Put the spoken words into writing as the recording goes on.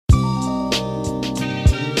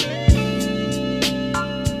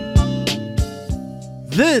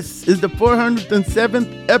This is the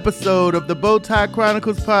 407th episode of the Bowtie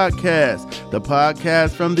Chronicles podcast, the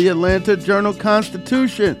podcast from the Atlanta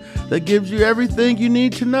Journal-Constitution that gives you everything you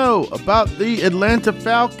need to know about the Atlanta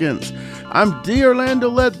Falcons. I'm D.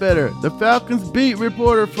 Orlando Ledbetter, the Falcons beat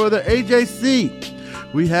reporter for the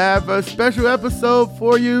AJC. We have a special episode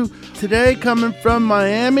for you today coming from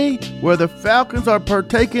Miami, where the Falcons are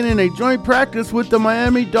partaking in a joint practice with the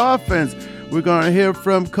Miami Dolphins. We're going to hear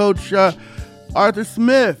from Coach Arthur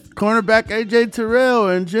Smith, cornerback A.J. Terrell,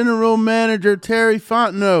 and general manager Terry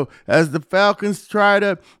Fontenot as the Falcons try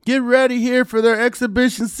to get ready here for their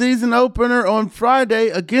exhibition season opener on Friday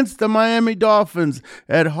against the Miami Dolphins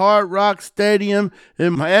at Hard Rock Stadium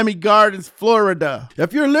in Miami Gardens, Florida.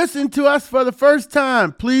 If you're listening to us for the first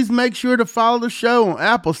time, please make sure to follow the show on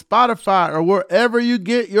Apple, Spotify, or wherever you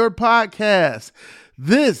get your podcasts.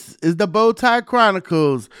 This is the Bowtie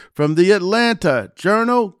Chronicles from the Atlanta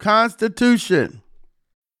Journal-Constitution.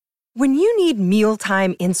 When you need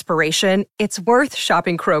mealtime inspiration, it's worth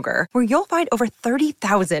shopping Kroger, where you'll find over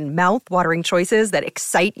 30,000 mouth-watering choices that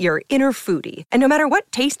excite your inner foodie. And no matter what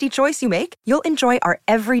tasty choice you make, you'll enjoy our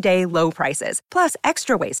everyday low prices, plus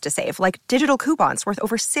extra ways to save, like digital coupons worth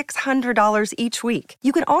over $600 each week.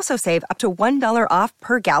 You can also save up to $1 off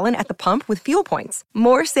per gallon at the pump with fuel points.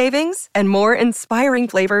 More savings and more inspiring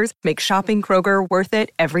flavors make shopping Kroger worth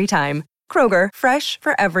it every time. Kroger, fresh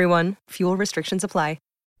for everyone. Fuel restrictions apply.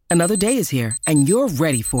 Another day is here, and you're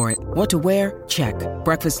ready for it. What to wear? Check.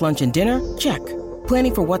 Breakfast, lunch, and dinner? Check.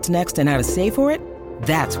 Planning for what's next and how to save for it?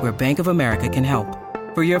 That's where Bank of America can help.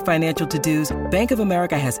 For your financial to-dos, Bank of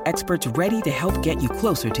America has experts ready to help get you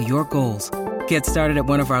closer to your goals. Get started at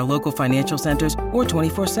one of our local financial centers or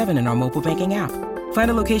 24/7 in our mobile banking app.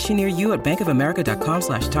 Find a location near you at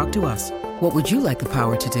bankofamerica.com/talktous. What would you like the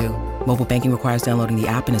power to do? Mobile banking requires downloading the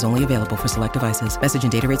app and is only available for select devices. Message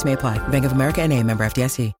and data rates may apply. Bank of America N.A., member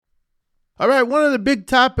FDIC. All right, one of the big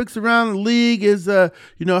topics around the league is,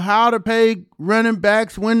 how to pay running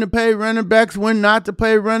backs, when to pay running backs, when not to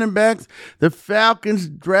pay running backs. The Falcons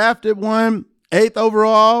drafted one, 8th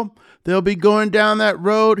overall. They'll be going down that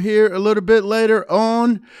road here a little bit later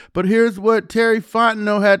on. But here's what Terry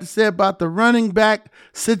Fontenot had to say about the running back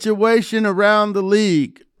situation around the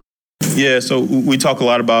league. Yeah, so we talk a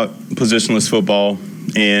lot about positionless football.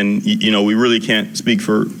 And, we really can't speak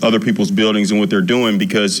for other people's buildings and what they're doing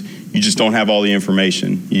because you just don't have all the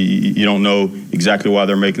information. You don't know exactly why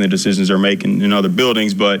they're making the decisions they're making in other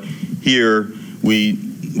buildings. But here we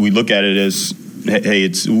look at it as,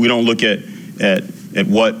 hey, we don't look at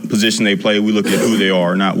what position they play. We look at who they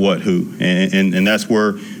are, not who. And that's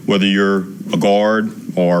where, whether you're a guard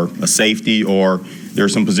or a safety, or there are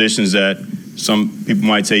some positions that some people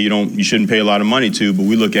might say you shouldn't pay a lot of money to, but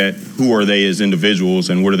we look at who are they as individuals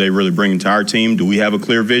and what are they really bringing to our team. Do we have a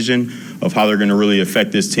clear vision of how they're going to really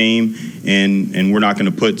affect this team? And we're not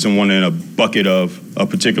going to put someone in a bucket of a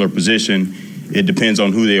particular position. It depends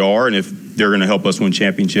on who they are and if they're going to help us win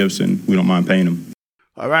championships, and we don't mind paying them.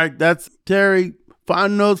 All right, that's Terry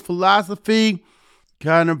Fontenot's philosophy,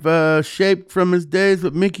 kind of shaped from his days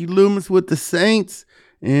with Mickey Loomis with the Saints.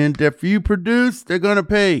 And if you produce, they're going to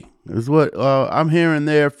pay, is what I'm hearing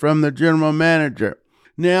there from the general manager.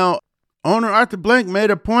 Now, owner Arthur Blank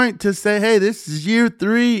made a point to say, hey, this is year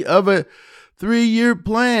 3 of a 3-year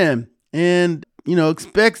plan, and,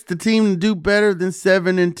 expects the team to do better than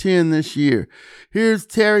 7-10 this year. Here's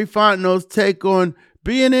Terry Fontenot's take on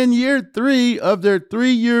being in year 3 of their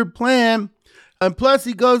 3-year plan. And plus,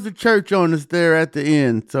 he goes to church on us there at the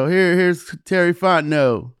end. So here's Terry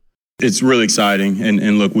Fontenot. It's really exciting.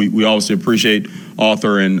 And look, we obviously appreciate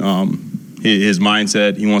Arthur and his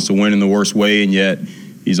mindset. He wants to win in the worst way, and yet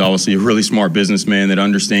he's obviously a really smart businessman that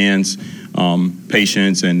understands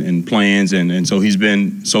patience and plans. And so he's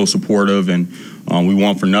been so supportive, and we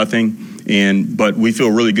want for nothing. But we feel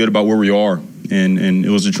really good about where we are. And it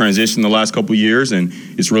was a transition the last couple of years, and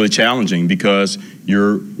it's really challenging because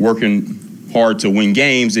you're working hard to win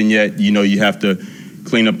games, and yet, you have to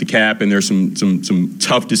clean up the cap, and there's some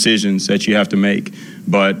tough decisions that you have to make.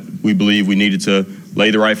 But we believe we needed to lay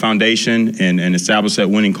the right foundation and establish that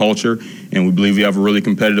winning culture, and we believe we have a really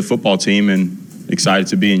competitive football team, and excited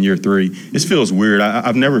to be in year 3. This feels weird.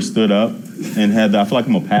 I've never stood up and had I feel like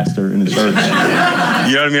I'm a pastor in the church. You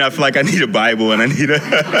know what I mean? I feel like I need a Bible, and I need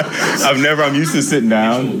I'm used to sitting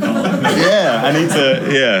down. Yeah, I need to,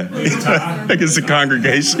 like it's a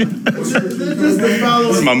congregation.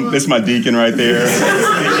 It's my deacon right there.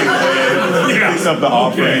 Picks up the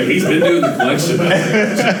offering. He's been doing the collection.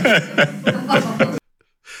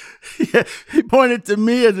 Yeah, he pointed to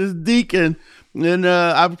me as his deacon, And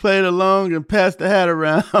I played along and passed the hat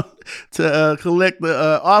around to collect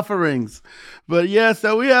the offerings. But yeah,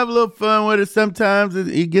 so we have a little fun with it. Sometimes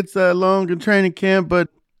he gets along in training camp, but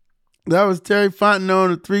that was Terry Fonten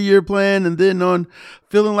on a 3-year plan, and then on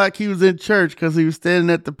feeling like he was in church because he was standing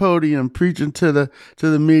at the podium preaching to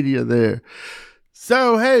the media there.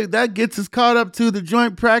 So, hey, that gets us caught up to the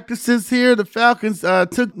joint practices here. The Falcons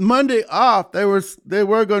took Monday off. They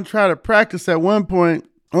were going to try to practice at one point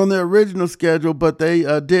on their original schedule, but they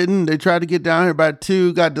didn't. They tried to get down here by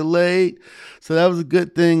 2, got delayed. So that was a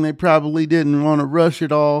good thing. They probably didn't want to rush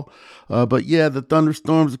it all. But yeah, the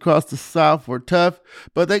thunderstorms across the South were tough.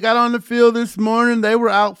 But they got on the field this morning. They were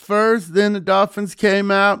out first. Then the Dolphins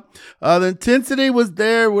came out. The intensity was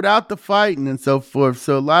there without the fighting and so forth.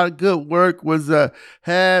 So a lot of good work was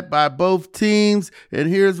had by both teams. And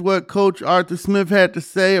here's what Coach Arthur Smith had to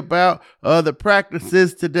say about the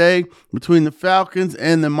practices today between the Falcons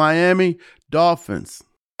and the Miami Dolphins.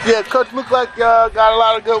 Yeah, Coach, looked like got a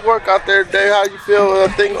lot of good work out there today. How you feel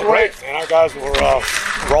things went? Great, man. Our guys were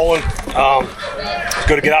rolling. It's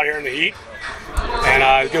good to get out here in the heat,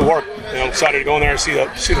 and good work. Excited to go in there and see the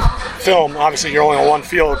film. Obviously, you're only on one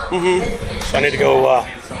field, so I need to go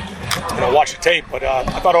watch the tape. But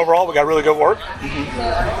I thought overall we got really good work.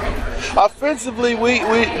 Offensively, we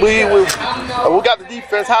got the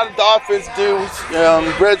defense. How did the offense do?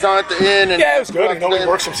 Red zone at the end. And yeah, it was good. We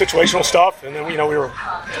worked some situational stuff, and then we were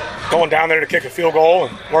going down there to kick a field goal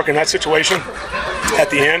and working that situation at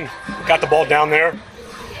the end. Got the ball down there.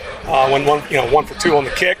 Went 1 for 2 on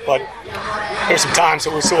the kick, but there were some times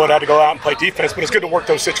that we still had to go out and play defense. But it's good to work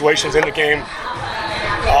those situations in the game.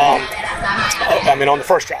 On the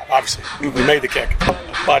first drive, obviously, we made the kick.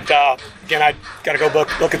 But again, I got to go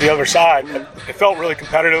look at the other side. It felt really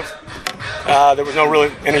competitive. There was no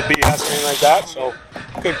really any BS or anything like that. So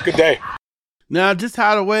good day. Now, just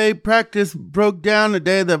how the way practice broke down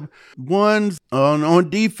today, the ones on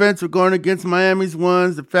defense were going against Miami's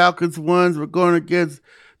ones, the Falcons ones were going against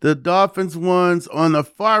the Dolphins ones on the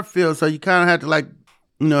far field. So you kind of had to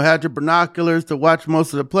had your binoculars to watch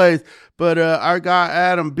most of the plays. But our guy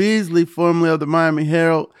Adam Beasley, formerly of the Miami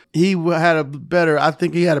Herald, he had a better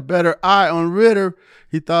eye on Ritter.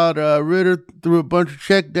 He thought Ritter threw a bunch of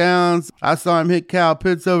checkdowns. I saw him hit Kyle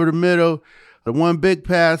Pitts over the middle. The one big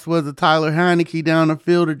pass was a Tyler Heineke down the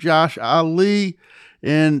field to Josh Ali.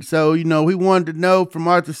 And so, we wanted to know from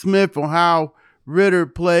Arthur Smith on how Ritter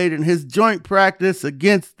played in his joint practice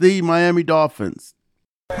against the Miami Dolphins.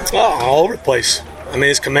 All over the place.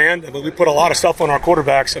 His command, we put a lot of stuff on our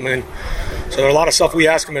quarterbacks. So there are a lot of stuff we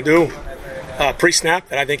ask him to do pre-snap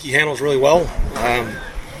that I think he handles really well.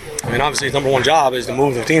 Obviously his number one job is to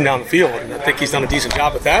move the team down the field. And I think he's done a decent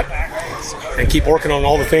job with that and keep working on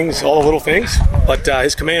all the little things. But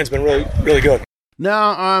his command's been really, really good.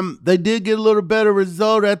 Now, they did get a little better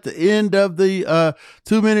result at the end of the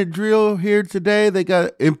 2-minute drill here today. They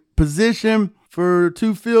got in position for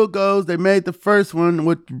 2 field goals. They made the first one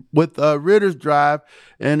with Ritter's drive.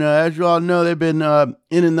 And as you all know, they've been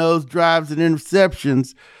in those drives and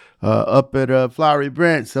interceptions up at Flowery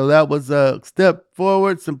Branch. So that was a step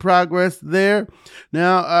forward, some progress there.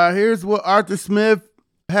 Now, here's what Arthur Smith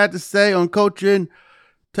had to say on coaching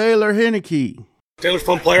Taylor Heineke. Taylor's a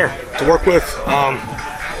fun player to work with.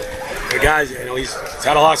 The guy's, he's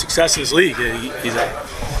had a lot of success in this league. He's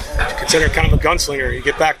considered kind of a gunslinger. You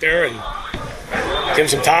get back there and give him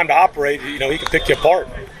some time to operate. He can pick you apart.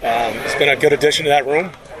 He's been a good addition to that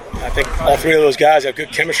room. I think all 3 of those guys have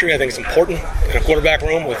good chemistry. I think it's important in a quarterback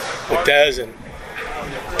room with Dez and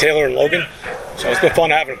Taylor and Logan. So it's been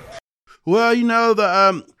fun having him. Well,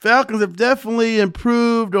 the Falcons have definitely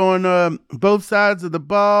improved on both sides of the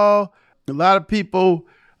ball. A lot of people,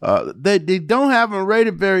 they don't have them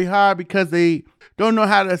rated very high because they don't know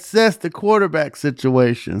how to assess the quarterback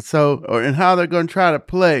situation. And how they're going to try to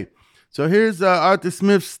play. So here's Arthur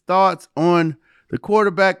Smith's thoughts on the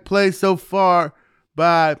quarterback play so far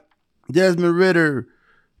by Desmond Ritter,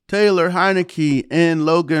 Taylor Heineke, and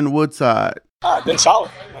Logan Woodside. It's been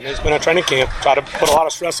solid. It's been a training camp. Try to put a lot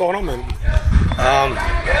of stress on them, and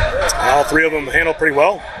all 3 of them handled pretty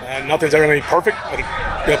well. Nothing's ever going to be perfect,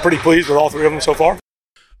 but pretty pleased with all 3 of them so far.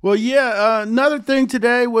 Well, yeah, another thing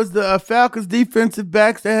today was the Falcons defensive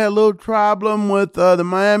backs. They had a little problem with the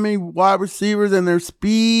Miami wide receivers and their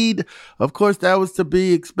speed. Of course, that was to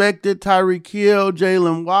be expected. Tyreek Hill,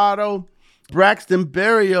 Jalen Waddle, Braxton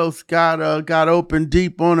Berrios got open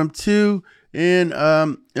deep on him too. And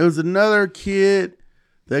it was another kid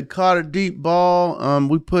that caught a deep ball.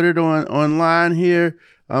 We put it online here.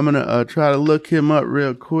 I'm going to try to look him up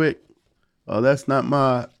real quick. Oh, that's not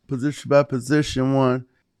my position by position one.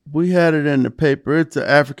 We had it in the paper. It's an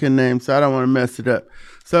African name, so I don't want to mess it up.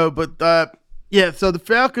 So, but so the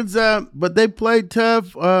Falcons, but they played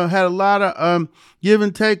tough. Had a lot of give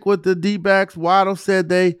and take with the D-backs.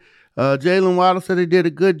 Jalen Waddle said they did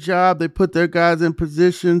a good job. They put their guys in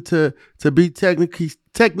position to be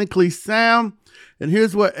technically sound. And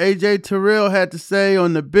here's what A.J. Terrell had to say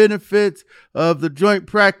on the benefits of the joint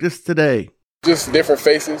practice today. Just different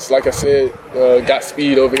faces. Like I said, got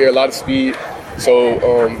speed over here, a lot of speed.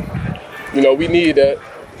 So, we need that.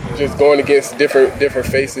 Just going against different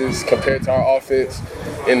faces compared to our offense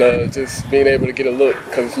and just being able to get a look.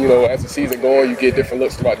 Because, as the season going, you get different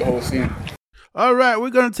looks throughout the whole season. All right,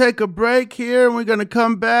 we're going to take a break here, and we're going to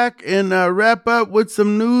come back and wrap up with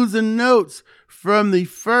some news and notes from the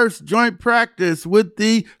first joint practice with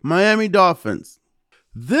the Miami Dolphins.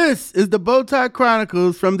 This is the Bowtie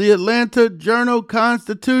Chronicles from the Atlanta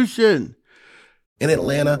Journal-Constitution. In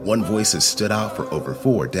Atlanta, one voice has stood out for over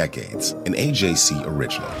 4 decades. An AJC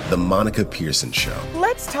original, The Monica Pearson Show.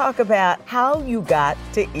 Let's talk about how you got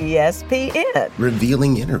to ESPN.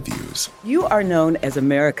 Revealing interviews. You are known as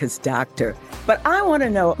America's doctor, but I want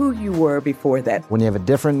to know who you were before that. When you have a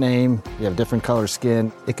different name, you have different color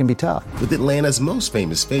skin, it can be tough. With Atlanta's most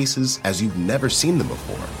famous faces as you've never seen them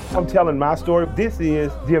before. I'm telling my story. This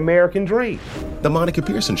is the American dream. The Monica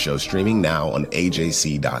Pearson Show, streaming now on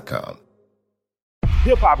AJC.com.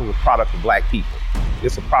 Hip-hop is a product of black people.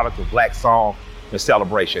 It's a product of black song and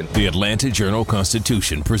celebration. The Atlanta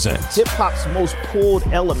Journal-Constitution presents hip-hop's most pulled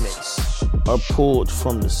elements are pulled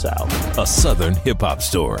from the South. A Southern hip-hop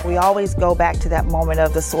story. We always go back to that moment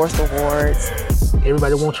of the Source Awards.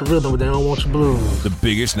 Everybody wants your rhythm, but they don't want your blues. The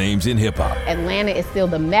biggest names in hip-hop. Atlanta is still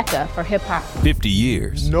the mecca for hip-hop. 50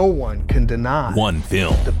 years. No one can deny one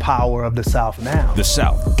film. The power of the South now. The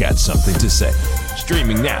South got something to say.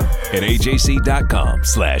 Streaming now at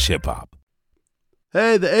AJC.com/hiphop.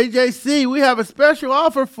 Hey, the AJC, we have a special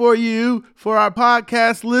offer for you for our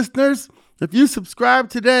podcast listeners. If you subscribe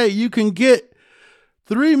today, you can get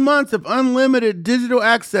 3 months of unlimited digital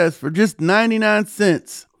access for just 99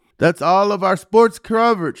 cents. That's all of our sports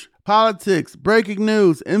coverage, politics, breaking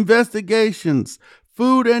news, investigations,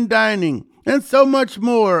 food and dining, and so much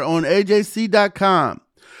more on AJC.com.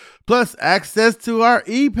 Plus access to our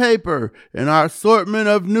e-paper and our assortment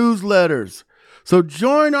of newsletters. So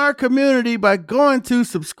join our community by going to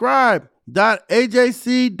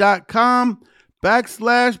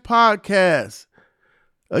subscribe.ajc.com/podcast.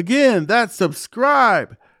 Again, that's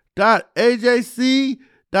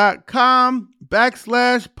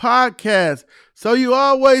subscribe.ajc.com/podcast. So you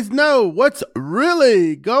always know what's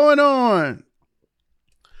really going on.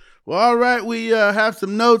 Well, all right, we have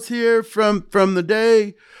some notes here from the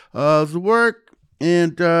day of work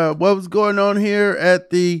and what was going on here at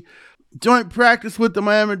the joint practice with the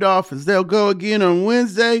Miami Dolphins. They'll go again on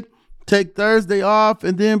Wednesday, take Thursday off,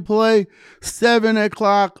 and then play 7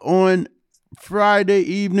 o'clock on Friday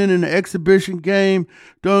evening in the exhibition game.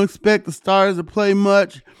 Don't expect the Stars to play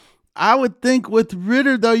much. I would think with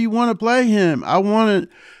Ritter, though, you want to play him.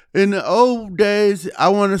 In the old days, I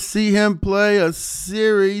want to see him play a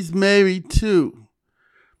series, maybe 2.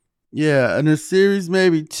 Yeah, in a series,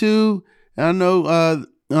 maybe 2. I know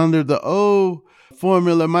under the old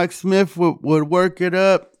formula, Mike Smith would work it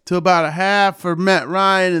up to about a half for Matt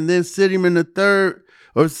Ryan and then sit him in the third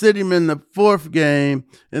or sit him in the fourth game.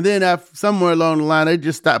 And then somewhere along the line, they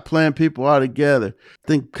just stopped playing people altogether. I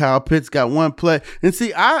think Kyle Pitts got 1 play. And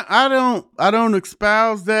see, I don't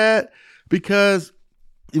espouse that because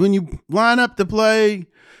when you line up to play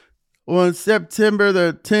on September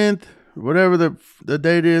the 10th, whatever the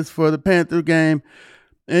date is for the Panther game,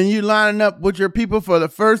 and you lining up with your people for the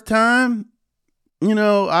first time,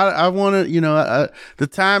 I want to, the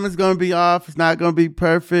time is going to be off. It's not going to be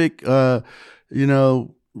perfect.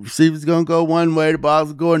 Receivers going to go one way, the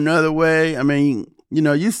ball's going to go another way. I mean,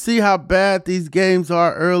 you see how bad these games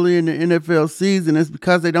are early in the NFL season. It's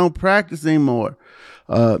because they don't practice anymore.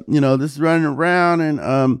 This running around and,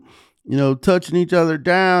 touching each other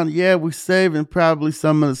down. Yeah, we're saving probably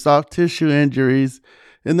some of the soft tissue injuries,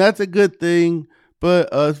 and that's a good thing.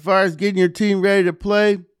 But as far as getting your team ready to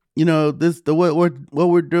play, what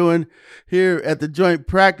we're doing here at the joint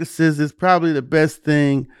practices is probably the best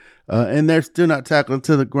thing, and they're still not tackling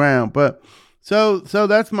to the ground. But so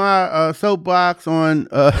that's my soapbox on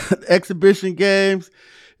exhibition games,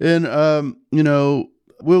 and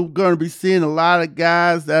we're going to be seeing a lot of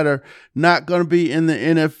guys that are not going to be in the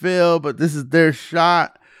NFL, but this is their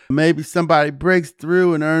shot. Maybe somebody breaks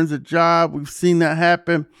through and earns a job. We've seen that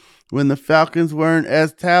happen when the Falcons weren't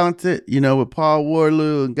as talented, with Paul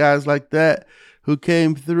Warloo and guys like that who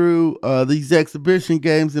came through these exhibition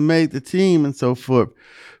games and made the team and so forth.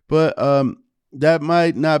 But that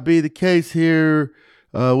might not be the case here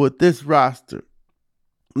with this roster.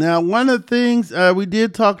 Now, one of the things, we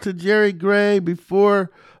did talk to Jerry Gray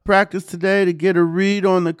before practice today to get a read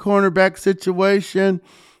on the cornerback situation.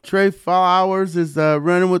 Trey Flowers is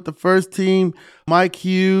running with the first team. Mike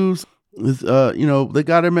Hughes is, they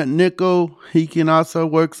got him at nickel. He can also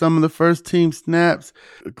work some of the first team snaps.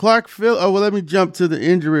 Let me jump to the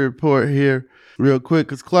injury report here real quick,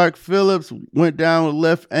 because Clark Phillips went down with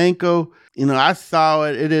left ankle. I saw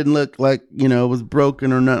it. It didn't look like, it was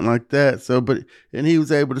broken or nothing like that. So, and he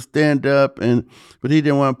was able to stand up, but he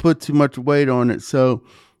didn't want to put too much weight on it. So,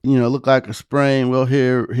 it looked like a sprain. We'll get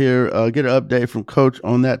an update from Coach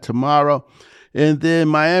on that tomorrow. And then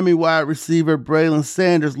Miami wide receiver Braylon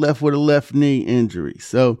Sanders left with a left knee injury.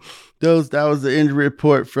 So that was the injury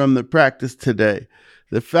report from the practice today.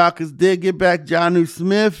 The Falcons did get back Jonnu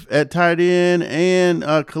Smith at tight end and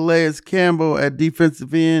Calais Campbell at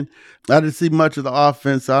defensive end. I didn't see much of the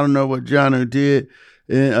offense, so I don't know what Jonnu did.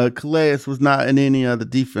 And Calais was not in any of the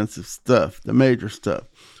defensive stuff, the major stuff.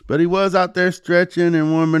 But he was out there stretching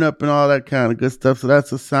and warming up and all that kind of good stuff. So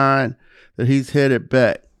that's a sign that he's headed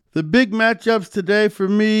back. The big matchups today for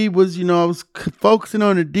me was, I was focusing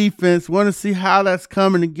on the defense, want to see how that's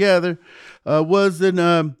coming together.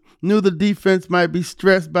 Knew the defense might be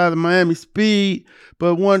stressed by the Miami speed,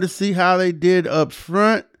 but wanted to see how they did up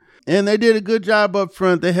front. And they did a good job up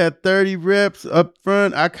front. They had 30 reps up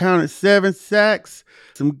front. I counted 7 sacks,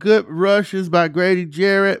 some good rushes by Grady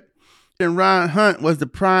Jarrett. And Ryan Hunt was the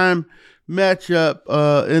prime matchup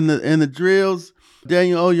in the drills.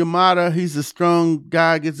 Daniel Oyamata, he's a strong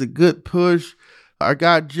guy, gets a good push. Our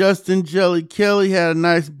guy Justin Jelly Kelly had a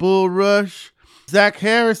nice bull rush. Zach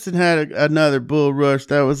Harrison had another bull rush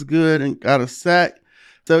that was good and got a sack.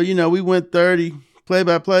 So, we went 30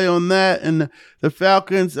 play-by-play on that. And the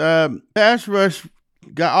Falcons pass rush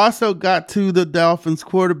also got to the Dolphins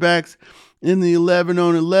quarterbacks in the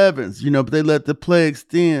 11-on-11s, but they let the play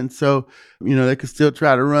extend. So, they could still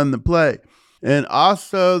try to run the play. And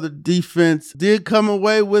also the defense did come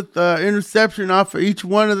away with interception off of each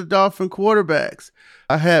one of the Dolphin quarterbacks.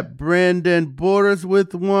 I had Brandon Borders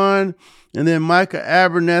with one, and then Micah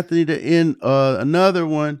Abernathy to end another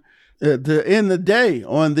one to end the day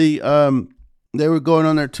on the they were going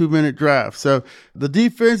on their 2-minute drive. So the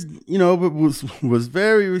defense, was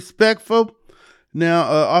very respectful.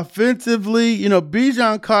 Now, offensively,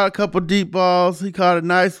 Bijan caught a couple deep balls. He caught a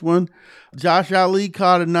nice one. Josh Ali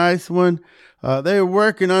caught a nice one. They were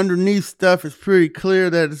working underneath stuff. It's pretty clear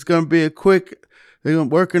that it's going to be they're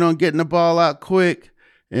working on getting the ball out quick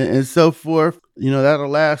and so forth. That'll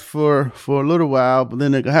last for a little while, but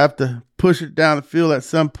then they're going to have to push it down the field at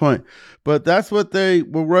some point. But that's what they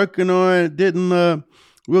were working on.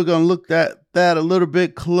 We're going to look at that a little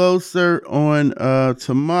bit closer on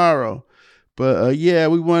tomorrow. But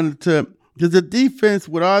we wanted to, because the defense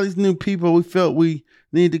with all these new people, we felt we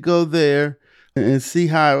need to go there and see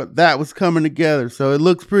how that was coming together. So it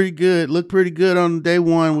looks pretty good. Looked pretty good on day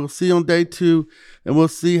one. We'll see on day two, and we'll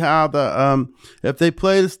see how if they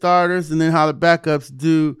play the starters and then how the backups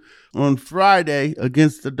do on Friday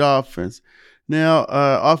against the Dolphins. Now,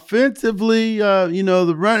 offensively,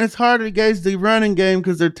 the run, it's hard to gauge the running game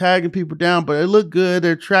because they're tagging people down, but it looked good.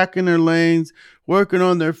 They're tracking their lanes, working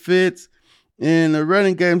on their fits, and the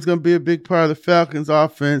running game is going to be a big part of the Falcons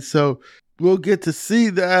offense. So we'll get to see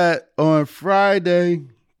that on Friday.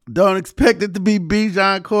 Don't expect it to be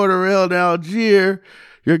Bijan, Cordarrelle, and Algier.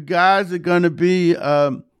 Your guys are going to be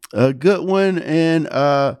Goodwin and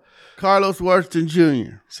Carlos Washington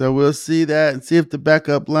Jr. So we'll see that and see if the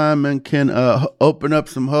backup linemen can open up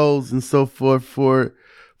some holes and so forth for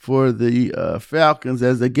the Falcons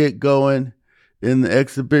as they get going in the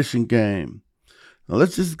exhibition game. Now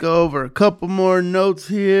let's just go over a couple more notes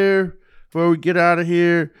here before we get out of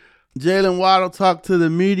here. Jalen Waddle talked to the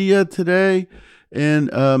media today, and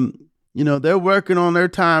they're working on their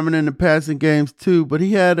timing in the passing games too. But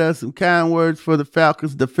he had some kind words for the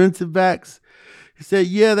Falcons defensive backs. He said,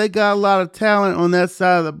 they got a lot of talent on that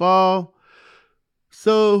side of the ball,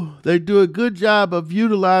 so they do a good job of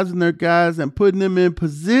utilizing their guys and putting them in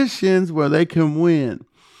positions where they can win.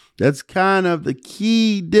 That's kind of the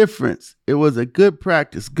key difference. It was a good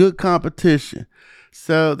practice, good competition.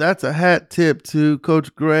 So that's a hat tip to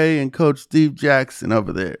Coach Gray and Coach Steve Jackson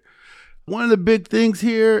over there. One of the big things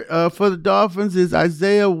here for the Dolphins is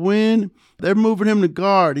Isaiah Wynn. They're moving him to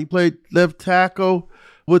guard. He played left tackle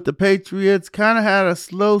with the Patriots. Kind of had a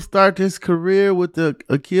slow start to his career with the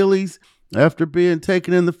Achilles after being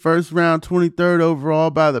taken in the first round, 23rd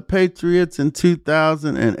overall by the Patriots in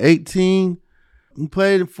 2018. He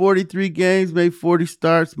played in 43 games, made 40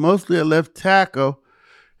 starts, mostly at left tackle.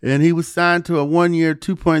 and he was signed to a 1-year,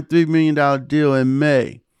 $2.3 million deal in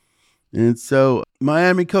May. And so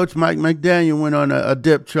Miami coach Mike McDaniel went on a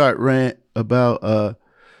depth chart rant about,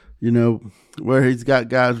 where he's got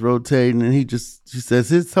guys rotating, and he says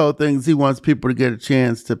his whole thing is he wants people to get a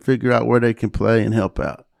chance to figure out where they can play and help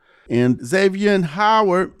out. And Xavier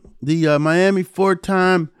Howard, the Miami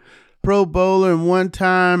 4-time Pro Bowler and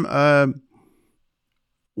one-time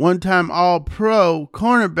All-Pro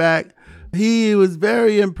cornerback, he was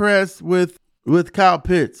very impressed with Kyle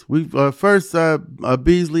Pitts. We first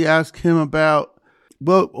Beasley asked him about,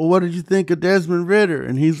 what did you think of Desmond Ridder?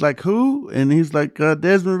 And he's like, who? And he's like,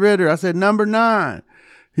 Desmond Ridder. I said, number 9.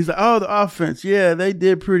 He's like, oh, the offense. Yeah, they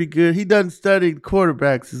did pretty good. He doesn't study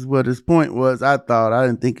quarterbacks is what his point was. I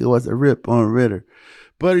didn't think it was a rip on Ridder.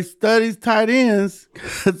 But he studies tight ends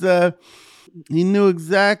because he knew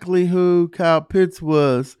exactly who Kyle Pitts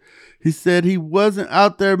was. He said he wasn't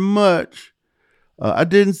out there much. I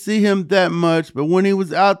didn't see him that much, but when he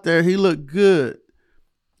was out there, he looked good.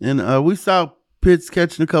 And we saw Pitts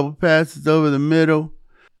catching a couple passes over the middle.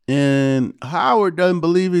 And Howard doesn't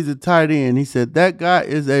believe he's a tight end. He said, that guy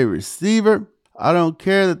is a receiver. I don't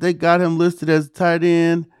care that they got him listed as a tight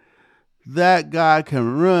end. That guy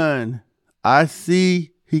can run. I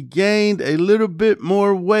see he gained a little bit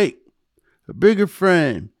more weight, a bigger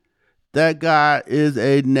frame. That guy is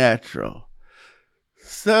a natural.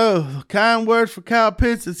 So, kind words for Kyle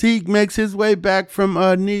Pitts as he makes his way back from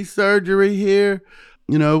knee surgery here.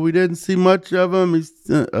 We didn't see much of him,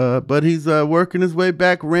 but he's working his way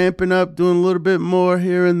back, ramping up, doing a little bit more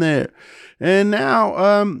here and there. And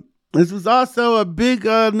now, this was also a big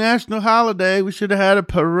national holiday. We should have had a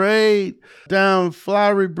parade down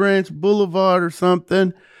Flowery Branch Boulevard or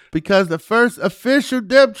something because the first official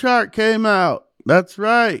depth chart came out. That's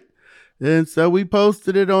right. And so we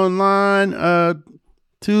posted it online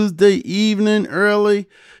Tuesday evening early.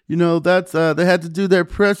 That's they had to do their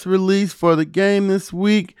press release for the game this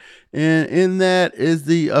week, and in that is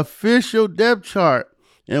the official depth chart.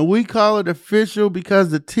 And we call it official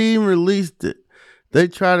because the team released it. They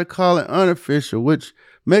try to call it unofficial, which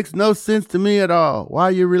makes no sense to me at all. Why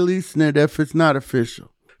are you releasing it if it's not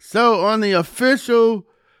official? So on the official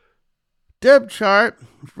depth chart,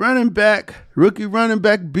 rookie running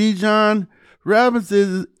back Bijan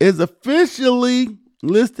Robinson is officially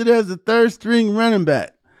listed as the third string running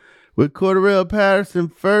back, with Cordarrelle Patterson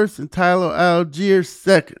first and Tyler Algier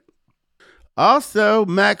second. Also,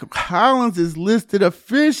 Mac Hollins is listed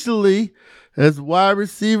officially as wide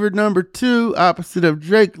receiver number 2, opposite of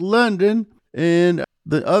Drake London. And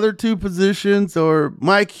the other 2 positions, or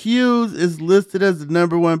Mike Hughes is listed as the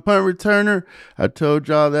number 1 punt returner. I told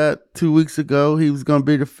y'all that 2 weeks ago. He was going to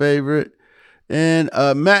be the favorite. And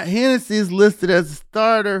Matt Hennessy is listed as a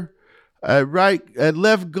starter at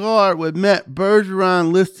left guard, with Matt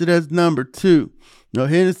Bergeron listed as number 2.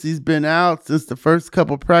 Hennessy's been out since the first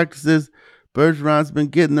couple practices. Bergeron's been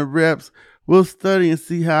getting the reps. We'll study and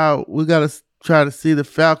see how. We got to try to see the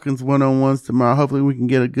Falcons one-on-ones tomorrow. Hopefully we can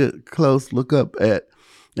get a good close look up at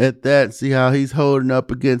that and see how he's holding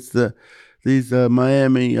up against these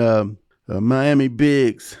Miami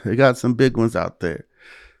bigs. They got some big ones out there.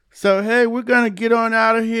 So, hey, we're going to get on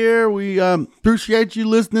out of here. We appreciate you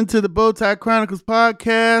listening to the Bowtie Chronicles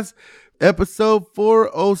podcast, episode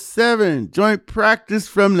 407, joint practice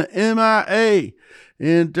from the MIA.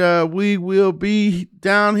 And we will be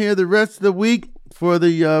down here the rest of the week for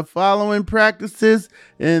the following practices,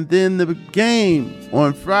 and then the game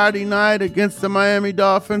on Friday night against the Miami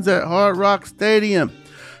Dolphins at Hard Rock Stadium.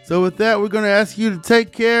 So with that, we're going to ask you to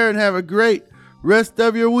take care and have a great rest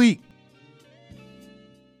of your week.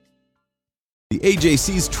 The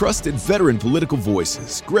AJC's trusted veteran political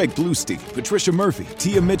voices, Greg Bluestein, Patricia Murphy,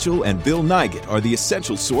 Tia Mitchell, and Bill Nighet, are the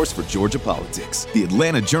essential source for Georgia politics. The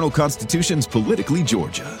Atlanta Journal-Constitution's Politically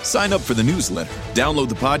Georgia. Sign up for the newsletter, download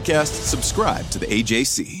the podcast, subscribe to the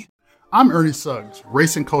AJC. I'm Ernie Suggs,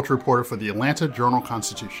 race and culture reporter for the Atlanta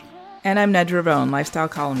Journal-Constitution. And I'm Nedra Ravone, lifestyle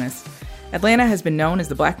columnist. Atlanta has been known as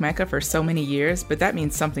the Black Mecca for so many years, but that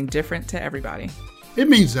means something different to everybody. It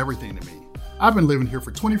means everything to me. I've been living here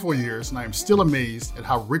for 24 years, and I am still amazed at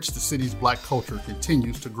how rich the city's Black culture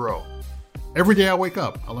continues to grow. Every day I wake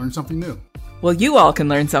up, I learn something new. Well, you all can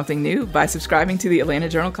learn something new by subscribing to the Atlanta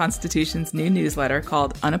Journal-Constitution's new newsletter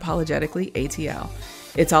called Unapologetically ATL.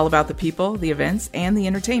 It's all about the people, the events, and the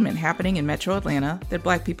entertainment happening in Metro Atlanta that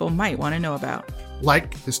Black people might want to know about.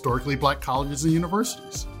 Like historically Black colleges and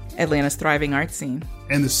universities. Atlanta's thriving art scene.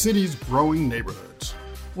 And the city's growing neighborhoods.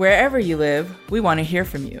 Wherever you live, we want to hear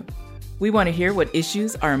from you. We want to hear what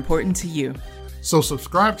issues are important to you. So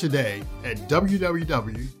subscribe today at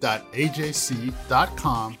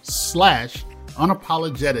www.ajc.com/unapologetically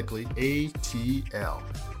Unapologetically ATL.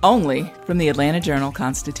 Only from the Atlanta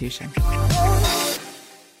Journal-Constitution.